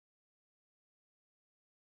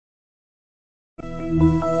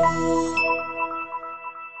Make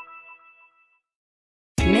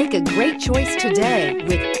a great choice today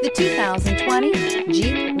with the 2020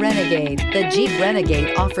 Jeep Renegade. The Jeep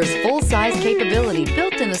Renegade offers full-size capability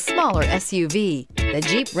built in a smaller SUV. The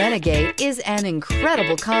Jeep Renegade is an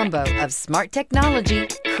incredible combo of smart technology,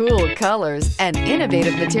 cool colors, and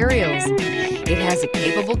innovative materials. It has a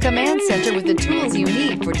capable command center with the tools you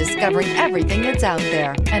need for discovering everything that's out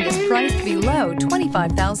there and is priced below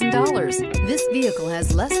 $25,000. This vehicle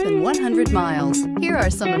has less than 100 miles. Here are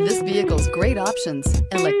some of this vehicle's great options: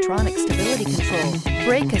 electronic stability control,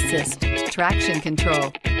 brake assist, traction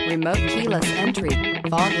control, remote keyless entry,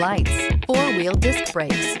 fog lights, four-wheel disc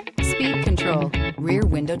brakes, speed control, rear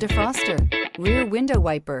window defroster, rear window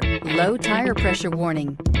wiper, low tire pressure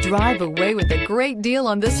warning. Drive away with a great deal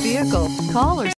on this vehicle. Call or